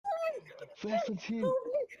فيصل شيل.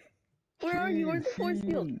 Where are you? Where's the force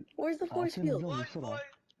field? Where's the force أعطيني field? زومبي بسرعة.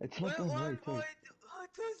 It's not on right.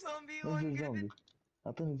 انزل زومبي.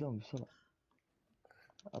 أعطيني زومبي بسرعة.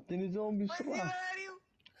 أعطيني زومبي بسرعة.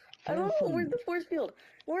 I don't know. Where's the force field?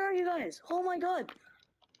 Where are you guys? Oh my god!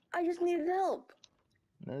 I just needed help.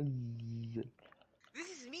 نزل. This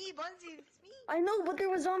is me, Bunzy. This is me. I know, but there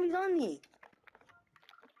were zombies on me.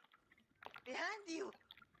 Behind you.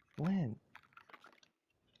 وين؟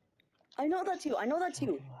 I know that's you. I know that's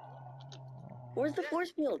you. Where's the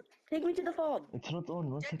force field? Take me to the fob. It's not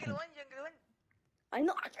on. 1 second. Jungle one. I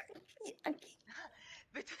know.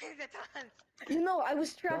 Between the trans. You know, I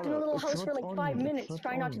was trapped in a little It's house for not like on, 5 it's minutes not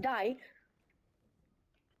trying not to on. die.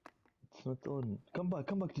 It's not on. Come back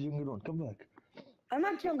to jungle one. Come back. I'm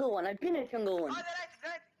at jungle one. I've been at jungle one. هذا رايت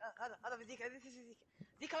هذا في زيكا.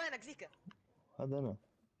 زيكا وينك زيكا؟ هذا أنا.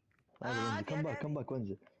 هذا come back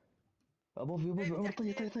وانزل. above you عمر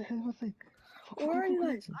طيح عمر طيح. Where are you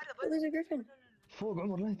guys? Oh, there's a griffin. فوق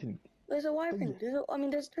عمر لايتنج. There's a wyvern.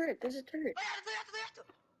 There's a turret. There's a turret. ضيعته.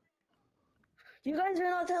 You guys are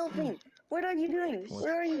not helping. What are you doing?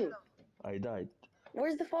 Where are you? I died.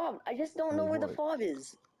 Where's the fob? I just don't know where the fob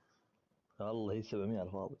is. الله هي 700 على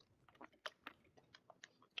الفاضي.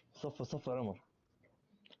 صفر عمر.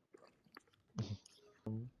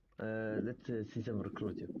 Let's see some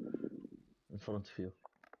recruit you. In front of you.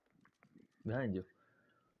 Behind you.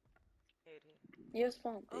 Here. Yes,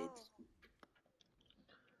 fob, dudes.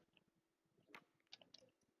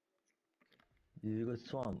 You got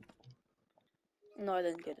swamp. No, I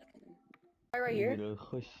didn't get it. Right here.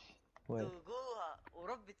 خش. وين؟ سوقوها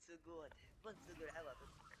وربي تسوقوها. تحبون تسوقوا الحلقة.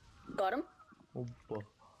 Got him. اوبا.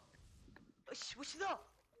 وش ذا؟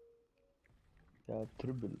 يا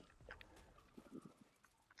تربل.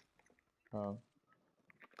 ما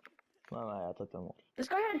أعطيت عمر. This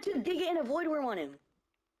guy had 2 Giga and a void worm on him.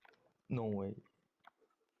 No way.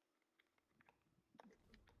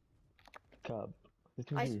 Cab.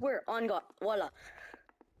 I swear on God. Voila.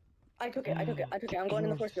 I took it. I'm going in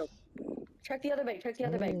the force field. Check the other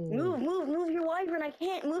bag. Move your wyvern. I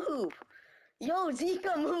can't move. Yo,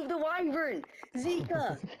 Zika, move the wyvern.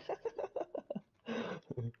 Zika.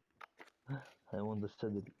 I want the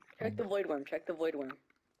saddle. Check the void worm.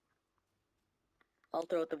 I'll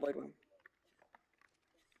throw out the void worm.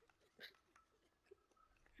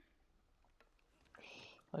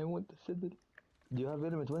 I want the saddle. Do you have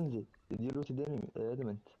element Wednesday? Did you loot the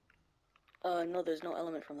element? No, there's no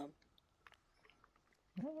element from them.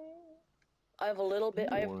 I have a little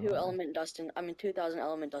bit. I have 2 element dust in. 2,000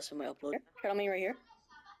 element dust in my upload. Tell me right here.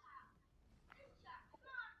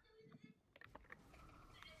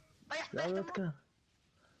 طيحت.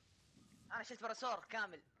 أنا شلت براسور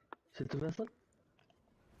كامل. شلت فيصل؟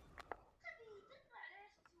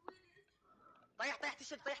 طيحت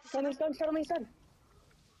الشد. Tell me son.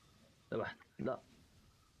 ذبحت. لا.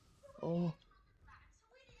 Oh.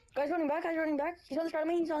 Guys running back. He's on the side of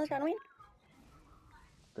me.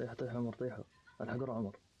 طيح عمر طيحه. الحقره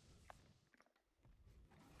عمر.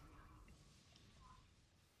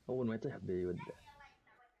 أول ما يطيح بيودع.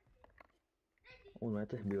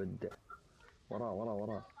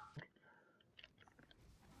 وراه.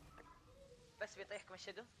 بس بيطيحكم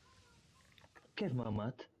الشدو. كيف ما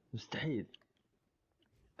مات؟ مستحيل.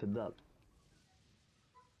 كذاب.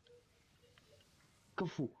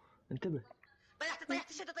 كفو. انتبه.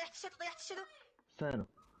 طيحت الشدو. فينه؟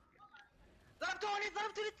 ضربته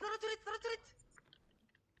ليت.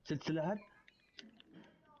 شلت سلاحك؟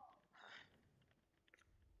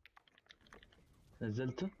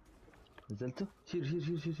 نزلته؟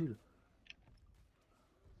 شيله.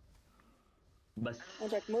 بس.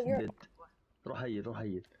 روح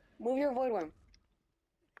هيل. Move your void worm.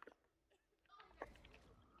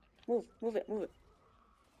 Move it.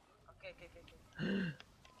 اوكي.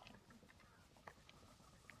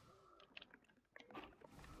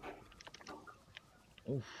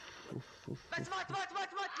 اوف. بس مات.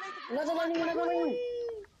 Another lightning.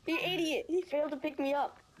 You idiot! He failed to pick me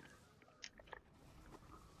up.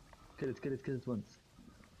 Kill it once.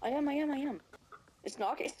 I am. It's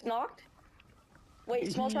knocked. Wait,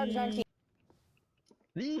 Smalltribes is on team.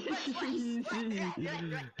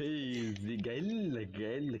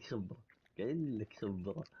 قايل لك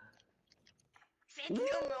خبرة. سعيد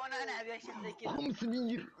اليوم وانا العب يا شيخ زي كذا.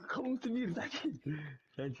 500 تعال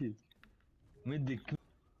مدك.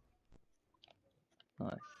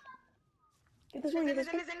 نايس. Get this one. نزل.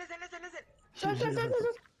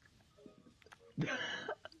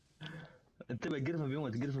 انتبه قرفه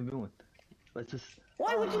بيموت. بس.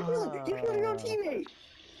 Why would you kill him? You killed your own teammate.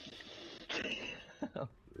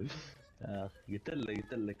 قلت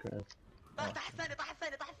لك. طاح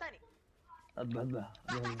الثاني. اذبح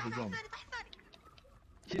تحت الزومبي.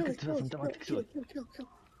 ثاني تحت ثاني. شيل كت فيصل، انت معك تكسوي.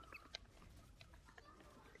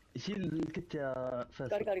 شيل الكت يا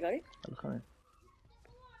فيصل. Got it. الخميس.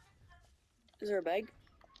 Is there a bag?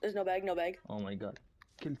 There's no bag. Oh my god.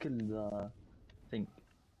 Kill the thing.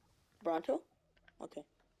 Bronto? Okay.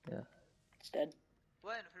 Yeah. It's dead.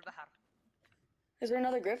 وين في البحر؟ Is there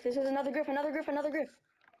another griff? This is another griff.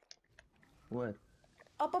 Where?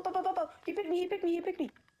 Up. He picked me.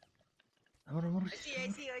 عمر I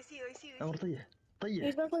see. عمر طيح.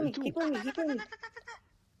 He's gonna play me. Keep playing me.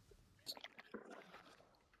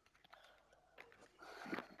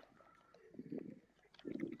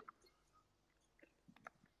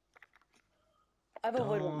 I've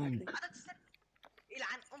avoided one actually. هذا تستر.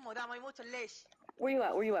 يلعن امه ده ما يموت ليش؟ Where you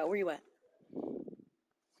at?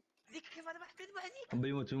 ذيك كيف انا بحكي ذيك؟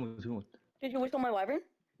 بيموت. Did you wish on my wyvern?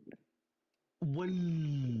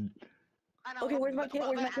 Okay, where's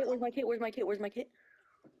my kit?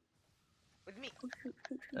 With me.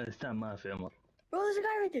 استنى ما في عمر. Bro, there's a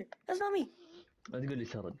guy right there. That's not me. لا تقول لي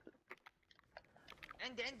سرد.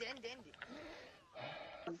 عندي.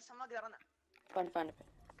 بس ما اقدر انا. Find it.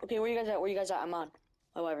 Okay, where you guys at? I'm on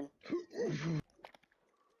my wyvern.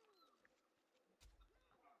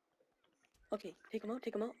 Okay, take him out.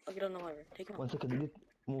 I'll get on the wyvern. Take him out. 1 second.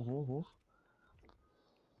 Move.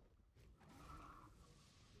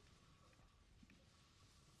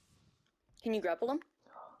 Can you grapple him?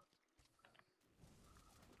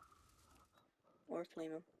 Or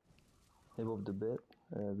flame him? Above the bed.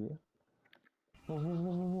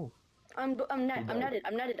 Move. I'm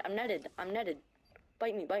netted.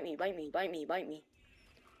 Bite me.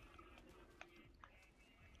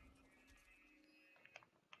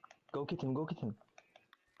 Go get him.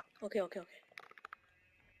 Okay.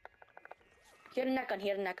 He had a neck gun.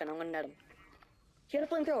 I'm gonna net him. He had a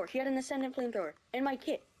flamethrower. He had an ascendant flamethrower. And my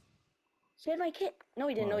kit. He had my kit. No,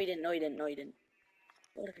 he didn't.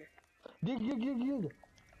 Whatever.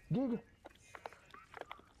 دقيقة.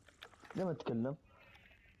 لما اتكلم.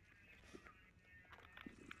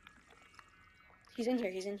 He's in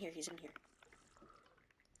here.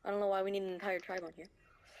 I don't know why we need an entire tribe on here.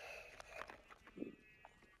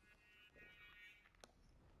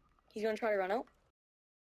 He's gonna try to run out.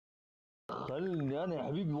 خلني انا يا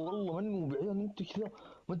حبيبي والله ماني مو بعيد انت كذا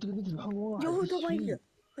ما انت قاعدين تذبحون واحد. Yo, who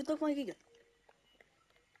took my giga?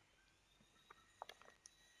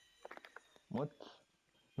 موت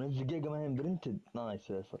من الدقيقة ما هي برنتد. نايس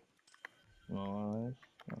فيصل. نايس.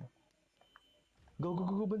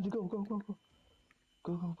 جو بنزي جو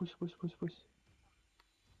بوش.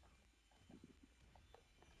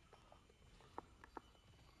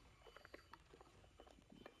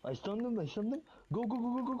 I stunned them. Go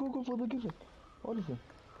for the griffin. All of them.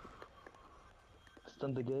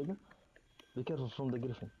 Stun the Geiger. Be careful from the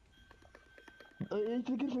griffin. Eat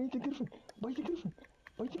the griffin. Bite the griffin.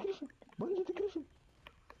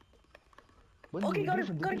 Okay, got it.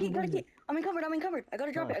 I'm encumbered. I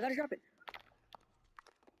gotta drop it.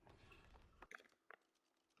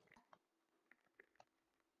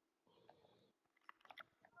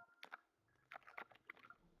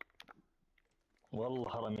 والله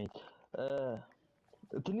حراميت.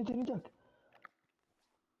 تني جاك.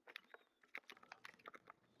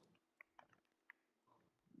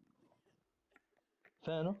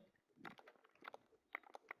 فينه؟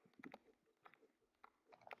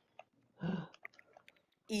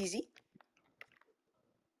 Easy.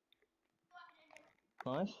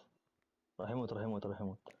 نايس. راح يموت.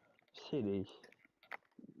 مستحيل يعيش.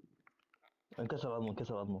 انكسر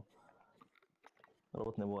عظمه.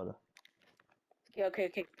 ربطني بولا.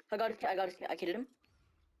 Okay. I got it. I killed him.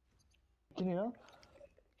 تني ها؟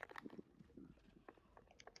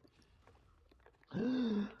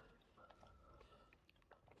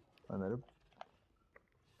 انا رب.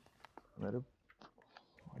 Got him.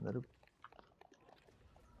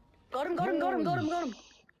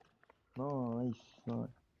 نايس.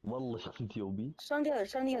 والله شخصيتي OB. Stun the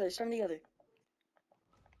other.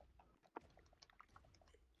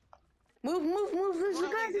 Move. There's a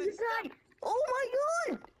guy. Oh my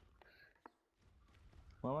god!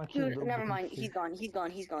 ما معك Dude, never mind. He's gone.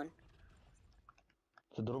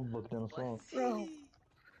 تضربك ديناصور. Bro,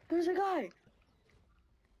 there's a guy.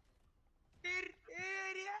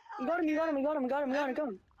 You got him.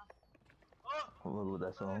 والله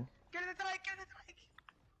دعسهم. كلنا ترايك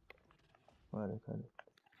مالك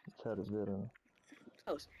تعرف ديرنا.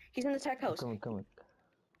 House. He's in the tech house. Come.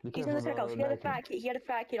 He's in the tech house. He had a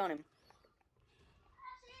fat kid on him.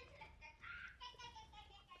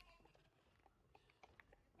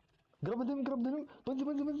 قرب دم. بنزل.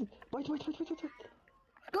 بايت.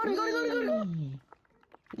 Got him.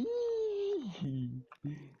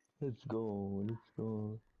 Let's go, let's go.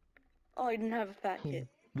 Oh, I didn't have a fat kit.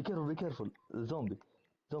 Be careful, be careful. Zombie.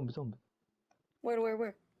 Zombie.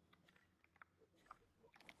 Where?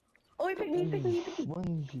 Oh, he picked me.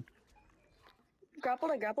 Onesie. I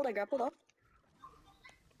grappled off.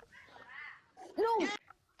 No!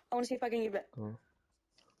 I want to see if I can get back.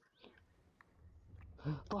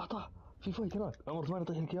 طاح في فايت هناك. عمر ثمانية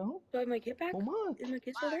طيح لك اياهم. Do I have my kit back? ومات. Is my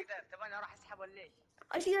kit still there? تبغى اروح اسحب ولا ايش؟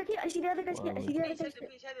 I see that kit. I see the other guy's kit. I see the other guy's kit.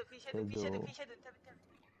 في شادو انتبه.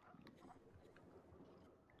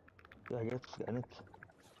 يا حاجات عنت.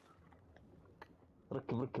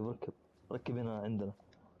 ركب هنا عندنا.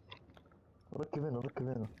 ركب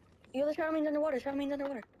هنا. Yo, the shadow means underwater.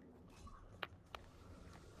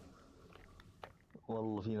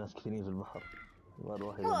 والله في ناس كثيرين في البحر. واحد.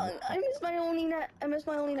 Hold on, I missed my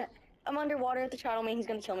only net. I'm underwater at the shadow man. He's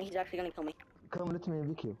gonna kill me. He's actually gonna kill me. Come, let me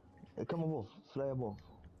pick you. Come above. Fly above.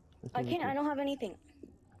 I can't. I don't have anything.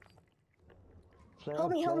 Fly Help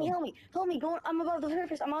up, me. fly up. Go. I'm above the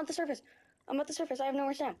surface. I'm at the surface. I have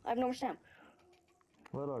nowhere Sam.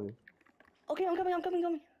 Where are you? Okay, I'm coming.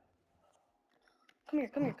 Come here.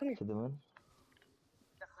 كده man.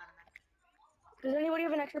 Does anybody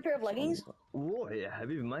have an extra pair of leggings? اوه يا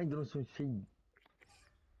حبيبي ما يقدرون يسوون شيء.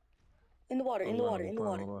 In the water.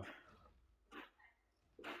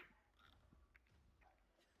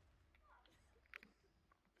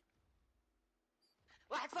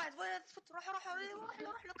 واحد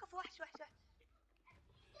روح له كفو وحش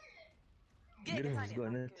دقيقة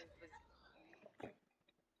ثانية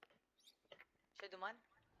شادو مان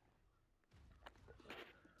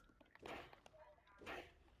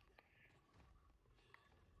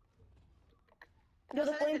Yo,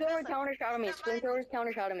 the flamethrower counter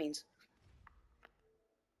shadow means.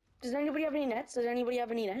 Does anybody have any nets?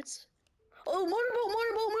 Oh, motorboat,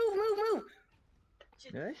 move!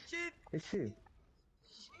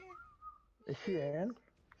 ايش في يا عيال؟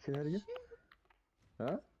 ايش الهرجة؟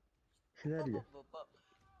 ها؟ ايش الهرجة؟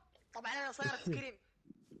 طبعا انا صاير سكريم.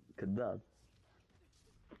 كذاب.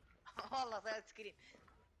 والله صاير سكريم.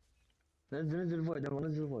 نزل فويد عمر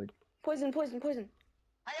نزل فويد. Poison.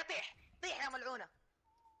 هيا طيح يا ملعونة.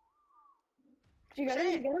 Did you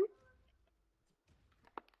get him?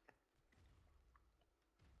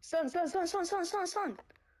 Stun.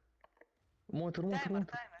 موتر.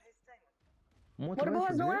 Motorboat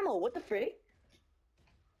has no ammo. What the frick?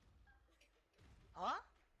 ها؟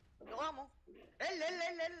 No ammo. إلا.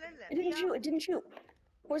 It didn't shoot.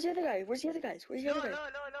 Where's the other guy?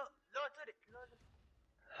 لا ترك.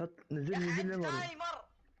 حط نزل لي مرة. تايمر.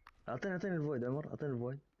 اعطيني الفويد عمر اعطيني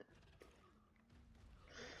الفويد.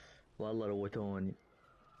 والله روتوني.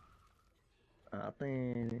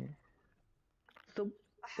 اعطيني. ستوب.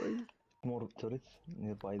 More turrets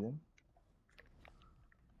nearby them.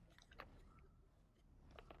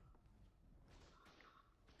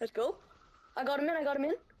 Let's go. I got him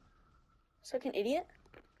in. Such an idiot.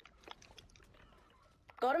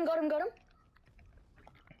 Got him.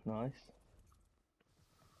 Nice.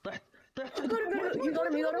 طحت. You got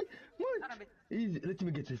him. Easy. Let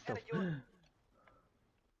me get his stuff.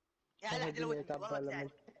 يا هلا حد لوتني والله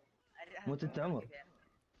تساعد. موت انت عمر.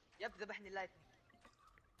 يب ذبحني اللايتني.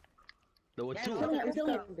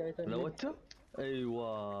 لوته؟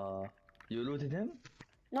 ايوه. You looted him?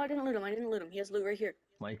 No, I didn't loot him. He has loot right here.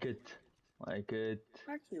 My kit. Aren't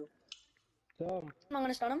you? تمام. I'm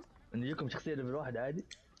gonna stun him. نجيكم شخصية ليفل واحد عادي؟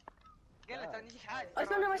 قال له ترى نجيك عادي. I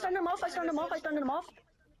stunned him off.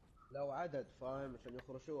 لو عدد فاهم عشان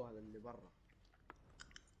يخرشوه هذا اللي برا.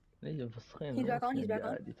 نجي مفسخين. He's back on.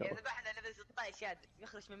 عادي ترى. يا ذبحنا ليفل 16 يا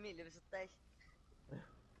يخرج من مين ليفل 16؟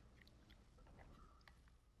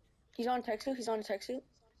 He's on a tech suit.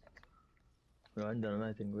 لو عندنا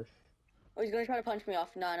نايتنج بس. Oh, he's gonna try to punch me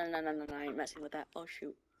off. No, I ain't messing with that. Oh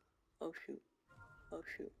shoot.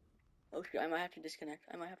 I might have to disconnect.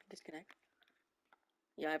 Yeah,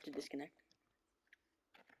 I have to disconnect.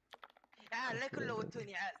 يا عيال ليه كله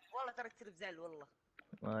وتوني يا عيال والله ترى تصير بزعل والله.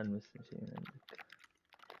 ما المس شيء من عندك.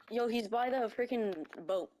 Yo, he's by the freaking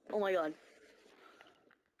boat. Oh my god.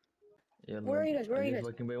 يلا. Where are you guys?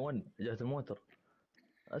 fucking by one. جهة الموتر.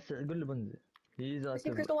 قول له بنزل. I see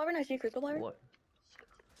crystal wyvern. What?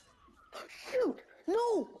 Shoot!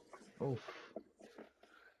 No! Oof.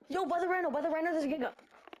 Yo, by the rhino, there's a giga.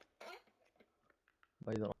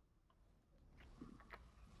 By the.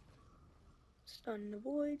 Stun the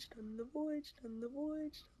void.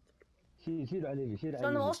 شيل عليه.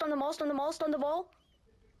 Stun the ball.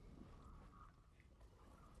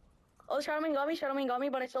 Oh, Shadowman got me,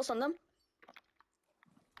 but I still stunned them.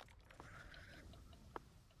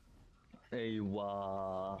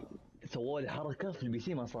 ايوه. سوالي حركة في البي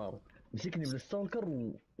سي ما صارت. مسكني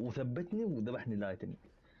بالستالكر وثبتني وذبحني لايتني.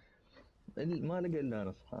 ما لقى الا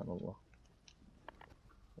انا سبحان الله.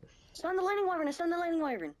 Stun the lightning wyvern. Stun the lightning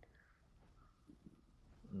wyvern.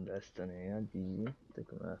 استنى يا عيال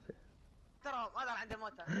يعطيكم العافية. ترى هذا عند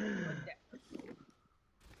الموتى ودع.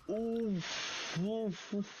 اوف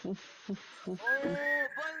اوف اوف اوف اوف اوه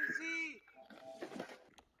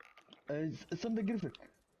بنزي. استنى جريفن.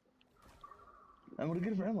 عمر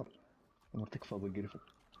جريفن عمر تكفى ابو جريفن.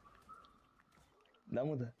 لا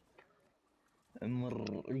مو ذا.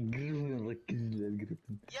 عمر جريفن ركز لي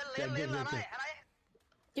الجريفن. يلا رايح.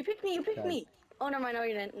 You picked me. Oh no, no,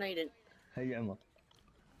 you didn't. هيا عمر.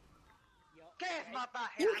 كيف ما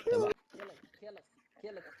طاح يا You.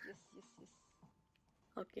 يلا يس.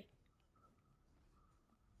 Okay.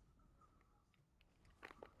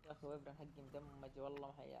 يا اخي ويبرن حقي مدمج والله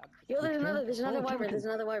ما حيعبي. Yo, there's another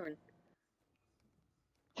wyvern.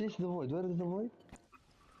 Chase the void. Where is the void?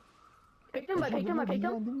 I picked him.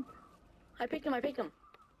 I picked him.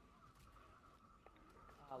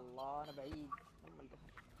 الله انا بعيد.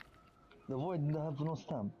 The void have no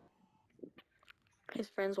stamp. His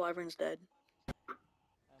friend's wyvern's dead.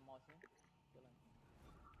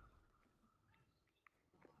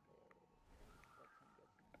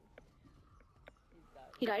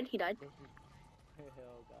 He died. Oh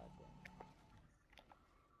god damn.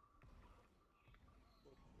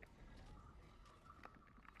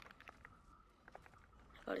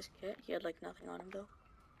 I got his kit. He had like nothing on him though.